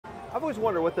I've always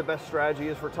wondered what the best strategy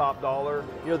is for top dollar.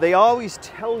 You know, they always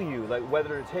tell you like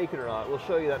whether to take it or not. We'll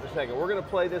show you that in a second. We're going to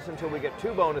play this until we get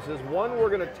 2 bonuses. One, we're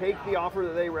going to take the offer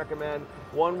that they recommend.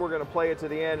 One, we're going to play it to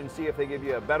the end and see if they give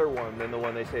you a better one than the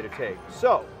one they say to take.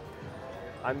 So,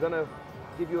 I'm going to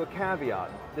give you a caveat.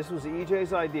 This was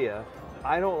EJ's idea.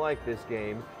 I don't like this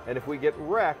game, and if we get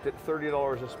wrecked at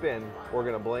 $30 a spin, we're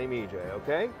going to blame EJ,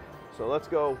 okay? So let's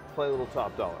go play a little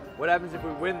top dollar. What happens if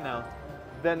we win, though?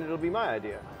 Then it'll be my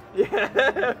idea.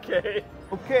 Yeah, okay.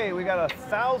 Okay, we got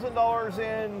 $1,000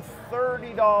 in,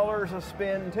 $30 a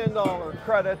spin, $10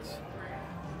 credits.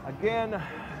 Again,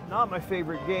 not my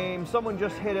favorite game. Someone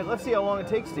just hit it. Let's see how long it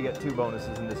takes to get 2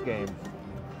 bonuses in this game.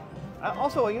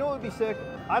 Also, you know what would be sick?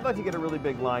 I'd like to get a really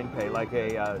big line pay, like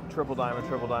a triple diamond,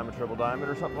 triple diamond, triple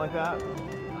diamond, or something like that.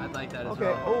 I'd like that as well.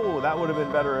 Okay, oh, that would have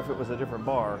been better if it was a different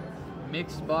bar.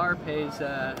 Mixed bar pays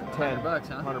 10 bucks,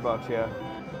 huh? 100 bucks, yeah.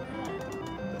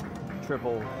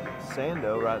 Triple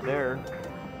Sando right there.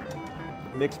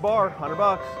 Mixed bar, 100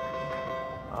 bucks.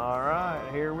 All right,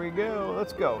 here we go.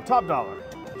 Let's go. Top dollar.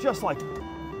 Just like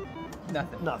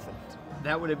nothing. Nothing.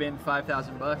 That would have been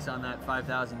 5,000 bucks on that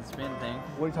 5,000 spin thing.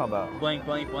 What are you talking about? Blank,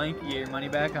 blank, blank. You get your money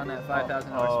back on that $5,000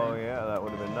 spin. Oh yeah, that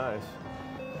would have been nice.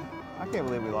 I can't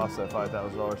believe we lost that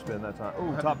 $5,000 spin that time.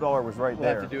 Oh, top dollar was right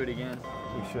there. We'll have to do it again.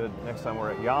 We should next time we're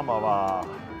at Yamava.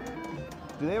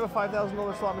 Do they have a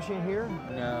 $5,000 slot machine here?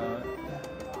 No.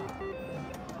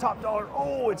 Top dollar.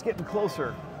 Oh, it's getting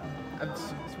closer.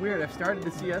 It's weird. I've started to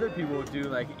see other people do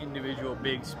like individual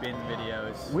big spin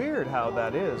videos. Weird how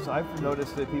that is. I've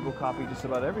noticed that people copy just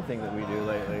about everything that we do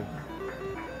lately.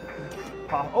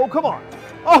 Oh, come on.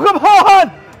 Oh, come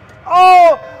on.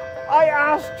 Oh, I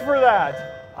asked for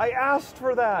that. I asked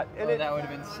for that. And that would have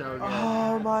been so good.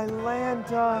 Oh, my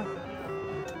Lanta.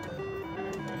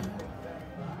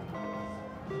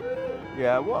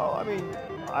 Yeah, well, I mean,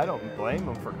 I don't blame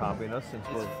them for copying us since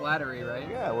it's flattery, right?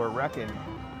 Yeah, we're wrecking.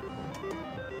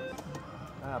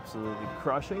 Absolutely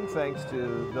crushing. Thanks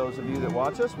to those of you that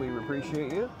watch us. We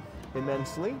appreciate you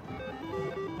immensely.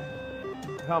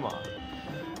 Come on.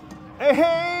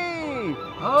 Hey!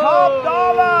 Oh, top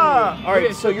dollar! All right,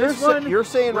 okay, so you're saying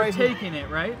we're right here. We're taking it,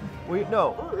 right?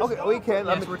 No. Okay, we can.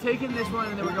 Yes, we're taking this one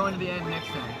and then we're going to the end next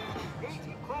time.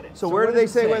 So where do they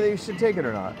say whether you should take it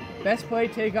or not? Best play,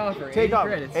 take offer. Take 80 off.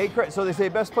 credits. 8 credits. So they say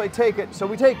best play, take it. So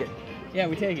we take it. Yeah,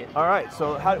 we take it. All right.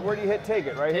 So where do you hit take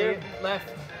it? Right take here? It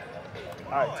left.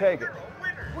 All right, take it.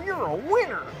 Well, you're a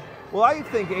winner. Well, I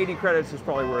think 80 credits is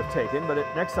probably worth taking, but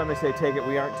next time they say take it,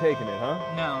 we aren't taking it, huh?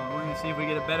 No, we're going to see if we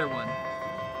get a better one.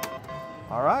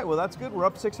 All right, well, that's good. We're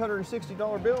up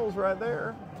 $660 bills right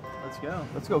there. Let's go.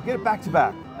 Let's go. Get it back to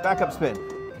back. Back up spin.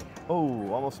 Oh,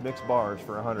 almost mixed bars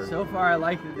for 100. So far, I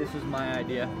like that this was my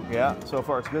idea. Yeah, so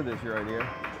far it's good that it's your idea.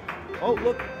 Oh,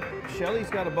 look. Shelly's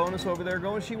got a bonus over there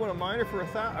going. She won a minor for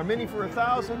a mini for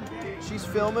 1,000. She's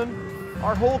filming.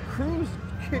 Our whole crew's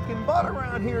kicking butt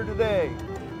around here today.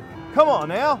 Come on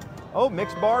now. Oh,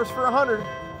 mixed bars for 100.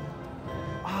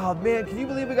 Oh man, can you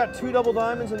believe we got 2 double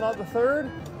diamonds and not the third?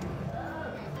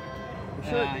 We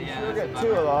sure got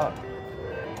 2 a lot.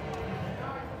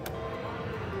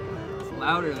 It's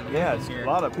louder than yeah, it's here. A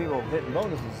lot of people hitting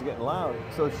bonuses. It's getting loud.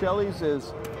 So Shelly's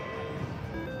is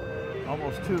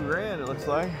almost 2 grand. It looks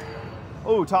like.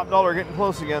 Oh, top dollar getting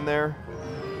close again there.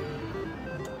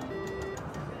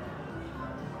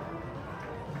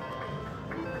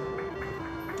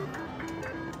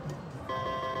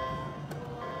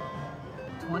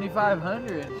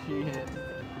 $2,500 she hit.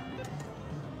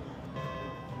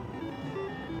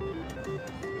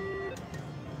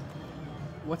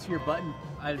 What's your button?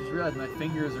 I just realized my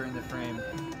fingers are in the frame.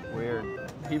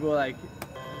 Weird. People like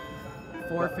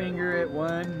 4-finger it,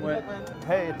 1. What?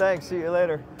 Hey, thanks. See you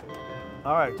later.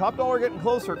 All right, top dollar getting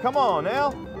closer. Come on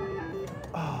now.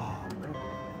 Oh,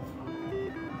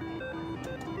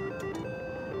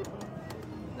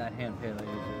 That hand pay lady is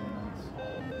really nice.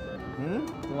 Hmm?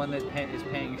 The one that is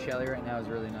paying Shelly right now is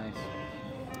really nice.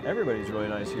 Everybody's really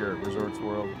nice here at Resorts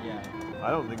World. Yeah.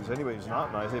 I don't think there's anybody who's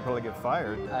not nice. They'd probably get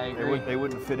fired. I agree. They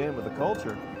wouldn't fit in with the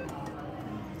culture.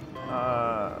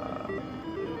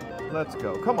 Let's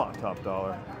go. Come on, top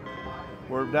dollar.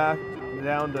 We're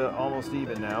down to almost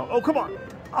even now. Oh, come on.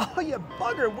 Oh, you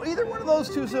bugger. Either one of those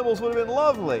 2 symbols would have been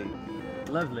lovely.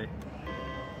 Lovely.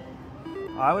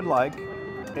 I would like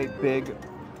a big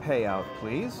payout,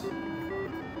 please.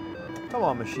 Come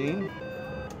on, machine.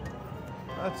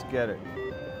 Let's get it.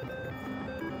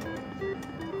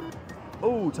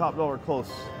 Oh, top dollar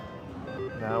close.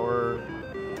 Now we're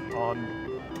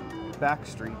on Back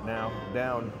Street now,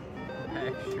 down.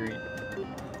 Back Street.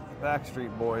 Back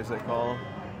Street boys, they call them.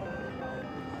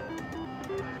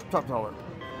 Top dollar.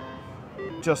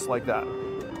 Just like that.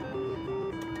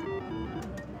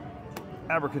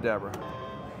 Abracadabra.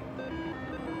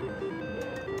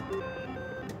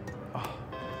 I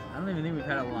don't even think we've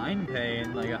had a line pay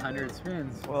in like 100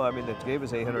 spins. Well, I mean, it gave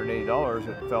us $880.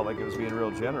 It felt like it was being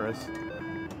real generous.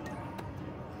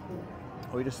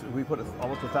 We put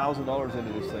almost $1,000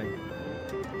 into this thing.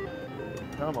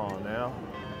 Come on now.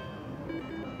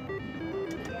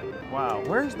 Wow,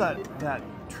 where's that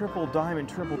triple diamond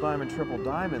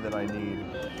that I need?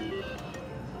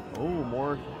 Oh,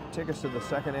 more tickets to the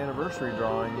second anniversary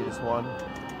drawing you just won.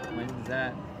 When's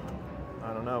that?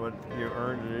 I don't know, but you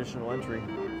earned an additional entry.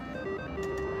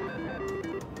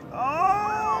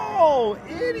 Oh,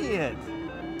 idiot!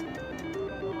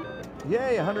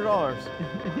 Yay, $100.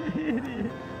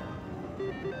 Idiot.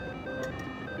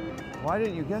 Why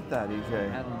didn't you get that,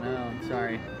 EJ? I don't know. I'm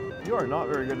sorry. You are not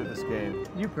very good at this game.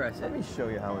 You press Let it. me show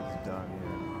you how it's done here.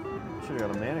 Should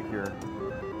have got a manicure.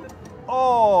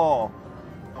 Oh,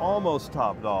 almost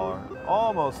top dollar.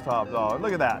 Almost top dollar.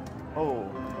 Look at that. Oh,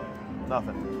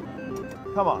 nothing.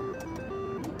 Come on.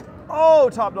 Oh,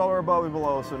 top dollar above and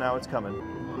below, so now it's coming.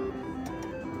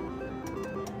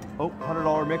 Oh,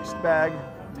 $100 mixed bag.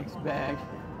 Mixed bag.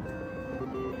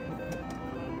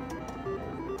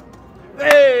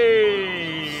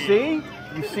 Hey! See?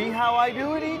 You see how I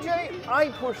do it, EJ? I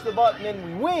push the button and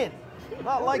we win.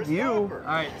 Not like you. All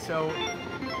right, so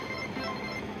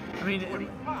I mean,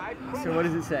 so what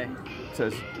does it say?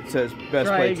 It says best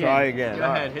play, try again. Go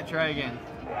ahead, hit try again.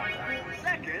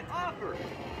 Second offer.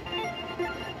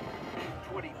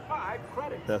 25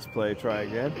 credits. Best play, try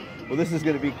again. Well, this is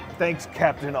going to be thanks,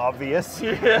 Captain Obvious.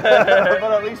 But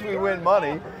at least we win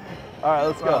money. All right,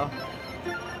 let's go.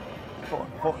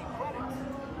 Four.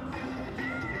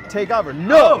 Take offer.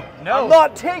 No, no. I'm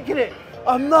not taking it.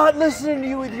 I'm not listening to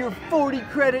you with your 40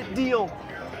 credit deal.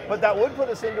 But that would put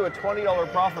us into a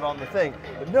 $20 profit on the thing.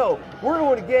 But no, we're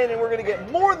going again and we're going to get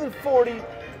more than 40.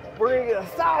 We're going to get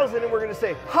 1,000 and we're going to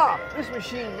say, ha, this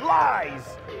machine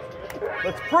lies.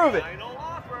 Let's prove it. Final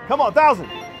offer. Come on, 1,000.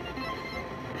 15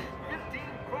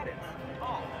 credits.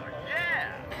 Oh,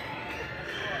 yeah.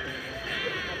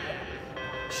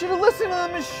 Should have listened to the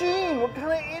machine. What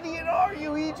kind of idiot are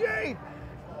you, EJ?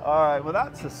 All right, well,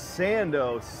 that's the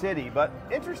Sando City, but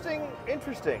interesting.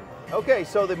 Okay,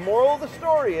 so the moral of the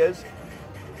story is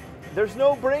there's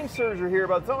no brain surgery here,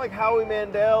 but it's not like Howie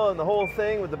Mandel and the whole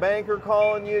thing with the banker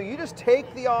calling you. You just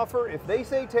take the offer. If they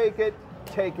say take it,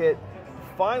 take it.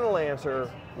 Final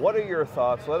answer. What are your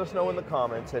thoughts? Let us know in the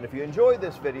comments. And if you enjoyed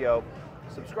this video,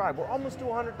 subscribe. We're almost to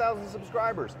 100,000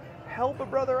 subscribers. Help a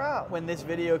brother out. When this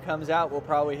video comes out, we'll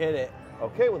probably hit it.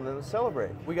 Okay, well, then let's celebrate.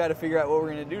 We got to figure out what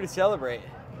we're going to do to celebrate.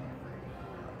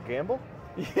 Gamble?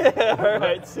 Yeah, all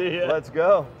right, see ya. Let's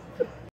go.